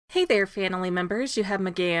Hey there, family members. You have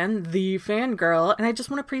McGann, the Fangirl, and I just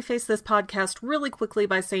want to preface this podcast really quickly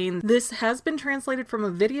by saying this has been translated from a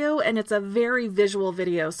video, and it's a very visual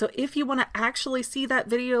video. So if you want to actually see that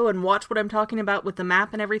video and watch what I'm talking about with the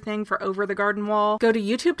map and everything for Over the Garden Wall, go to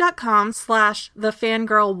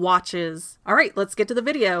youtube.com/thefangirlwatches. All right, let's get to the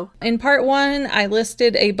video. In part 1, I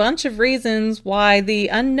listed a bunch of reasons why the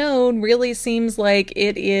unknown really seems like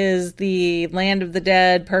it is the land of the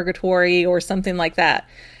dead, purgatory, or something like that.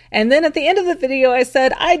 And then at the end of the video, I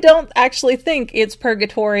said, I don't actually think it's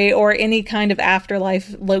purgatory or any kind of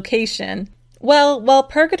afterlife location. Well, while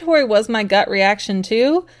purgatory was my gut reaction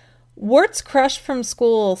too, Wirt's crush from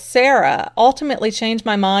school, Sarah, ultimately changed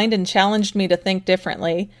my mind and challenged me to think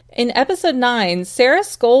differently. In episode 9, Sarah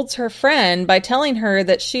scolds her friend by telling her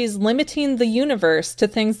that she's limiting the universe to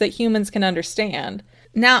things that humans can understand.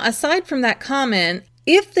 Now, aside from that comment,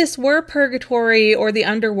 if this were purgatory or the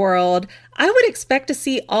underworld, I would expect to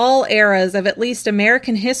see all eras of at least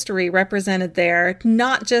American history represented there,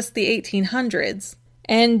 not just the 1800s.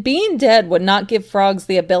 And being dead would not give frogs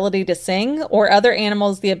the ability to sing or other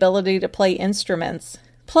animals the ability to play instruments.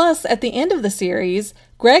 Plus, at the end of the series,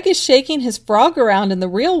 Greg is shaking his frog around in the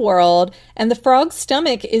real world, and the frog's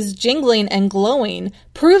stomach is jingling and glowing,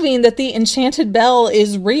 proving that the enchanted bell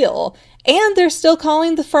is real. And they're still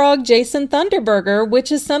calling the frog Jason Thunderburger,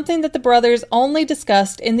 which is something that the brothers only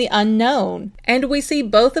discussed in the unknown. And we see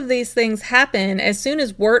both of these things happen as soon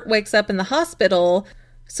as Wirt wakes up in the hospital,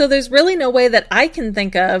 so there's really no way that I can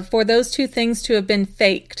think of for those two things to have been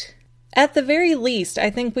faked. At the very least, I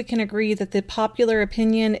think we can agree that the popular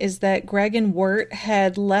opinion is that Greg and Wirt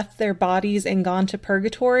had left their bodies and gone to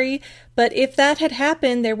purgatory, but if that had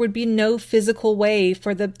happened, there would be no physical way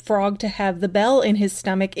for the frog to have the bell in his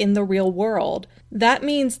stomach in the real world. That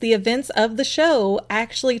means the events of the show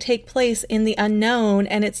actually take place in the unknown,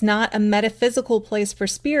 and it's not a metaphysical place for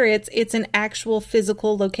spirits, it's an actual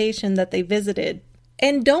physical location that they visited.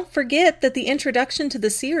 And don't forget that the introduction to the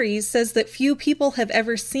series says that few people have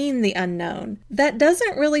ever seen the unknown. That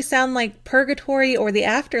doesn't really sound like purgatory or the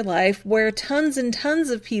afterlife, where tons and tons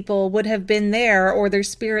of people would have been there or their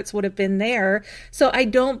spirits would have been there, so I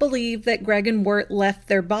don't believe that Greg and Wirt left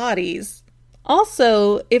their bodies.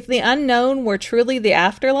 Also, if the unknown were truly the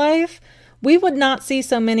afterlife, we would not see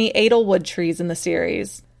so many Edelwood trees in the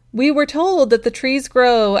series. We were told that the trees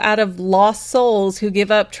grow out of lost souls who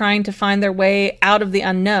give up trying to find their way out of the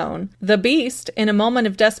unknown. The Beast, in a moment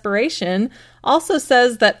of desperation, also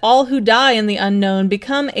says that all who die in the unknown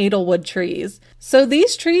become Edelwood trees. So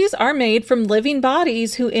these trees are made from living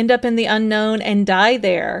bodies who end up in the unknown and die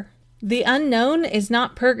there. The unknown is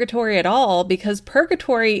not purgatory at all, because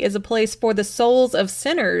purgatory is a place for the souls of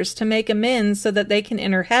sinners to make amends so that they can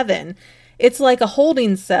enter heaven. It's like a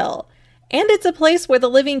holding cell. And it's a place where the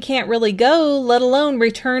living can't really go, let alone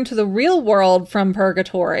return to the real world from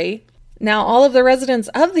purgatory. Now, all of the residents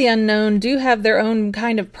of the unknown do have their own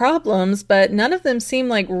kind of problems, but none of them seem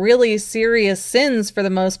like really serious sins for the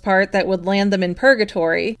most part that would land them in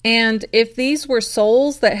purgatory. And if these were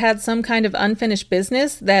souls that had some kind of unfinished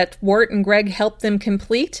business that Wirt and Greg helped them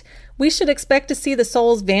complete, we should expect to see the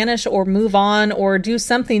souls vanish or move on or do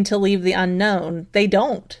something to leave the unknown. They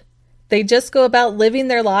don't. They just go about living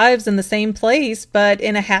their lives in the same place, but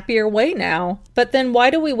in a happier way now. But then why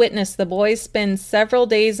do we witness the boys spend several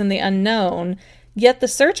days in the unknown, yet the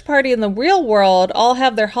search party in the real world all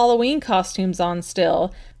have their Halloween costumes on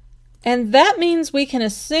still? And that means we can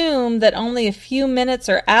assume that only a few minutes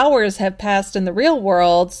or hours have passed in the real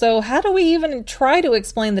world, so how do we even try to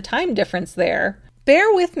explain the time difference there?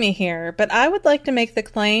 Bear with me here, but I would like to make the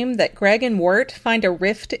claim that Greg and Wirt find a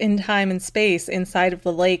rift in time and space inside of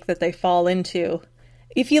the lake that they fall into.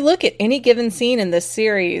 If you look at any given scene in this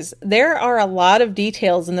series, there are a lot of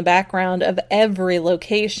details in the background of every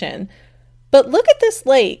location. But look at this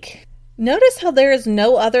lake. Notice how there is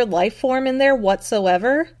no other life form in there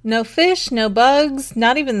whatsoever? No fish, no bugs,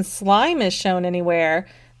 not even slime is shown anywhere.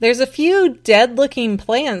 There's a few dead-looking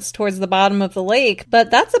plants towards the bottom of the lake, but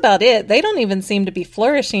that's about it. They don't even seem to be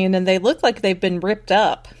flourishing, and they look like they've been ripped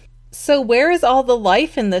up. So where is all the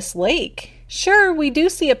life in this lake? Sure, we do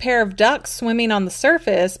see a pair of ducks swimming on the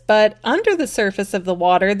surface, but under the surface of the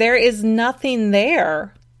water, there is nothing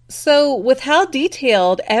there. So with how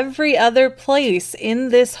detailed every other place in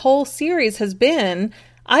this whole series has been,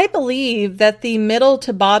 I believe that the middle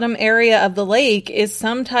to bottom area of the lake is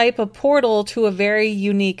some type of portal to a very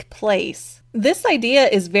unique place. This idea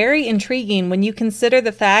is very intriguing when you consider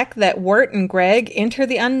the fact that Wirt and Greg enter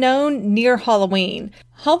the unknown near Halloween.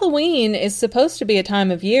 Halloween is supposed to be a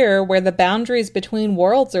time of year where the boundaries between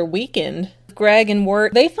worlds are weakened. Greg and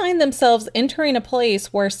Wirt, they find themselves entering a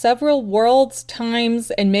place where several worlds,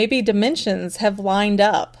 times, and maybe dimensions have lined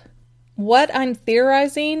up. What I'm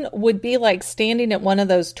theorizing would be like standing at one of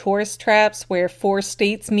those tourist traps where 4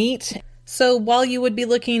 states meet. So while you would be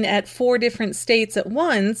looking at 4 different states at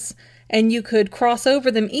once, and you could cross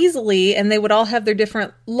over them easily, and they would all have their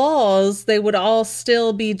different laws, they would all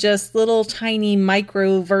still be just little tiny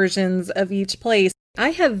micro versions of each place.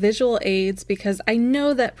 I have visual aids because I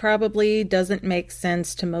know that probably doesn't make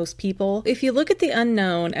sense to most people. If you look at the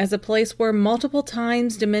unknown as a place where multiple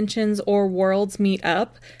times, dimensions, or worlds meet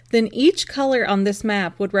up, then each color on this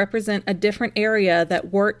map would represent a different area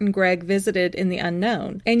that Wirt and Greg visited in the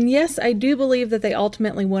unknown. And yes, I do believe that they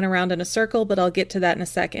ultimately went around in a circle, but I'll get to that in a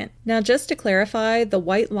second. Now, just to clarify, the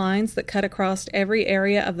white lines that cut across every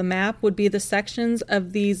area of the map would be the sections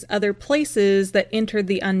of these other places that entered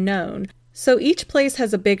the unknown. So each place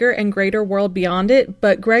has a bigger and greater world beyond it,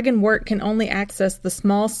 but Greg and Wirt can only access the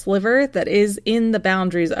small sliver that is in the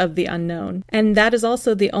boundaries of the unknown. And that is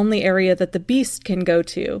also the only area that the beast can go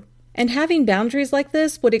to. And having boundaries like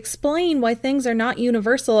this would explain why things are not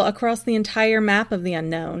universal across the entire map of the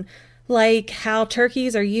unknown. Like how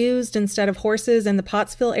turkeys are used instead of horses in the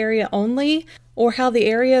Pottsville area only, or how the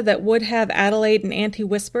area that would have Adelaide and Auntie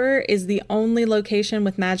Whisper is the only location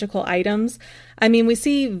with magical items. I mean, we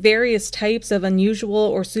see various types of unusual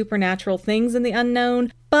or supernatural things in the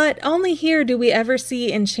unknown, but only here do we ever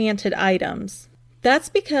see enchanted items. That's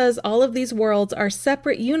because all of these worlds are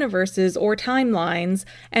separate universes or timelines,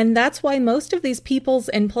 and that's why most of these peoples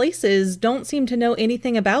and places don't seem to know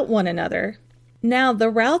anything about one another. Now, the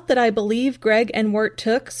route that I believe Greg and Wirt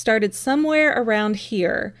took started somewhere around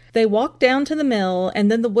here. They walked down to the mill,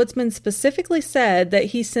 and then the woodsman specifically said that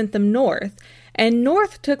he sent them north. And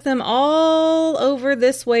north took them all over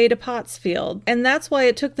this way to Pottsfield. And that's why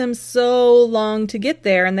it took them so long to get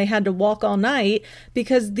there, and they had to walk all night,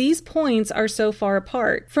 because these points are so far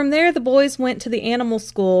apart. From there, the boys went to the animal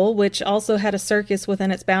school, which also had a circus within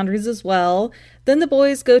its boundaries as well. Then the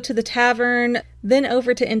boys go to the tavern, then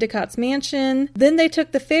over to Endicott's mansion. Then they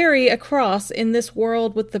took the ferry across in this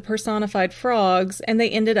world with the personified frogs, and they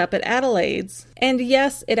ended up at Adelaide's. And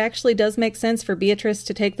yes, it actually does make sense for Beatrice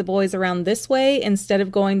to take the boys around this way instead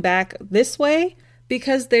of going back this way,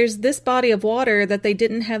 because there's this body of water that they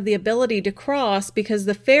didn't have the ability to cross because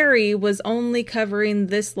the ferry was only covering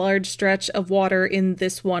this large stretch of water in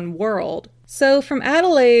this one world. So from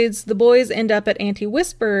Adelaide's, the boys end up at Auntie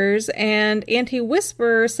Whisper's, and Auntie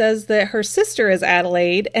Whisper says that her sister is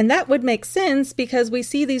Adelaide, and that would make sense because we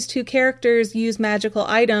see these two characters use magical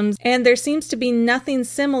items, and there seems to be nothing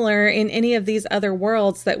similar in any of these other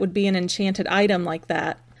worlds that would be an enchanted item like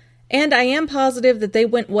that. And I am positive that they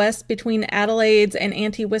went west between Adelaide's and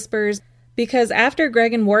Auntie Whisper's, because after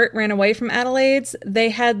Greg and Wirt ran away from Adelaide's, they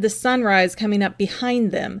had the sunrise coming up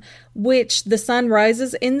behind them, which the sun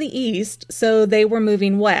rises in the east, so they were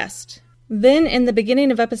moving west. Then in the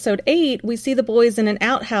beginning of episode 8, we see the boys in an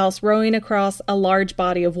outhouse rowing across a large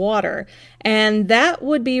body of water. And that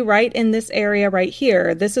would be right in this area right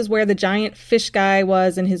here. This is where the giant fish guy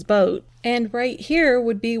was in his boat. And right here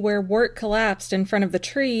would be where Wirt collapsed in front of the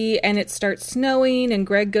tree, and it starts snowing, and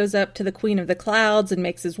Greg goes up to the Queen of the Clouds and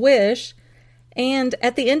makes his wish. And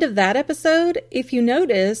at the end of that episode, if you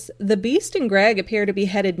notice, the Beast and Greg appear to be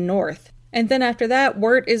headed north. And then after that,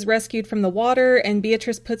 Wirt is rescued from the water, and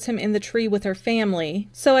Beatrice puts him in the tree with her family.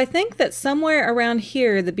 So I think that somewhere around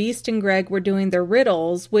here, the Beast and Greg were doing their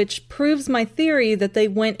riddles, which proves my theory that they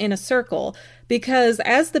went in a circle. Because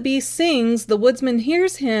as the Beast sings, the woodsman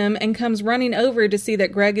hears him and comes running over to see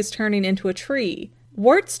that Greg is turning into a tree.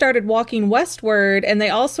 Wirt started walking westward, and they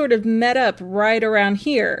all sort of met up right around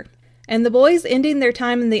here. And the boys ending their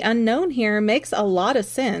time in the unknown here makes a lot of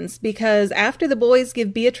sense, because after the boys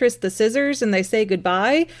give Beatrice the scissors and they say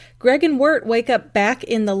goodbye, Greg and Wirt wake up back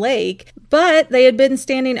in the lake, but they had been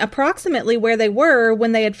standing approximately where they were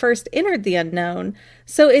when they had first entered the unknown.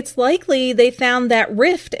 So it's likely they found that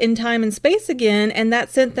rift in time and space again, and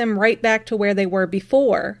that sent them right back to where they were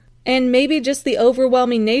before. And maybe just the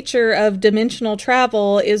overwhelming nature of dimensional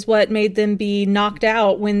travel is what made them be knocked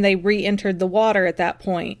out when they re-entered the water at that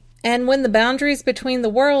point. And when the boundaries between the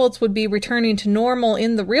worlds would be returning to normal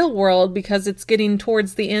in the real world because it's getting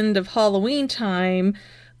towards the end of Halloween time,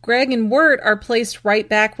 Greg and Wirt are placed right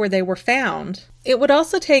back where they were found. It would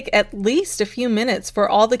also take at least a few minutes for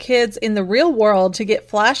all the kids in the real world to get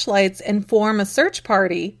flashlights and form a search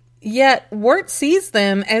party. Yet Wirt sees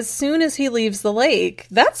them as soon as he leaves the lake.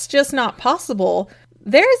 That's just not possible.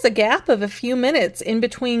 There's a gap of a few minutes in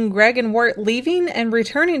between Greg and Wirt leaving and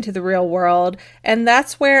returning to the real world, and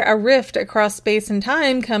that's where a rift across space and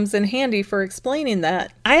time comes in handy for explaining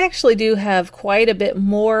that. I actually do have quite a bit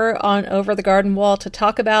more on Over the Garden Wall to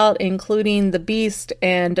talk about, including the Beast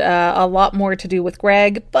and a lot more to do with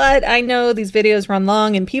Greg, but I know these videos run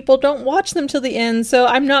long and people don't watch them till the end, so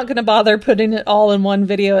I'm not going to bother putting it all in one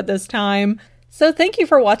video at this time. So thank you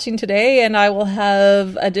for watching today, and I will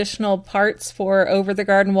have additional parts for Over the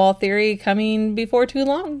Garden Wall Theory coming before too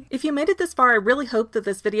long. If you made it this far, I really hope that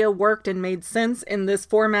this video worked and made sense in this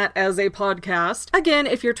format as a podcast. Again,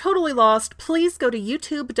 if you're totally lost, please go to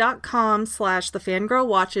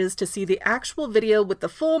youtube.com/thefangirlwatches to see the actual video with the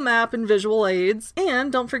full map and visual aids.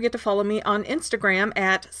 And don't forget to follow me on Instagram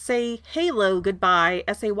at sayhalogoodbye,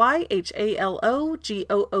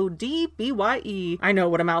 SayHaloGoodbye. I know,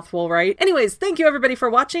 what a mouthful, right? Anyways, thank you everybody for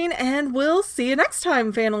watching, and we'll see you next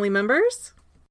time, family members.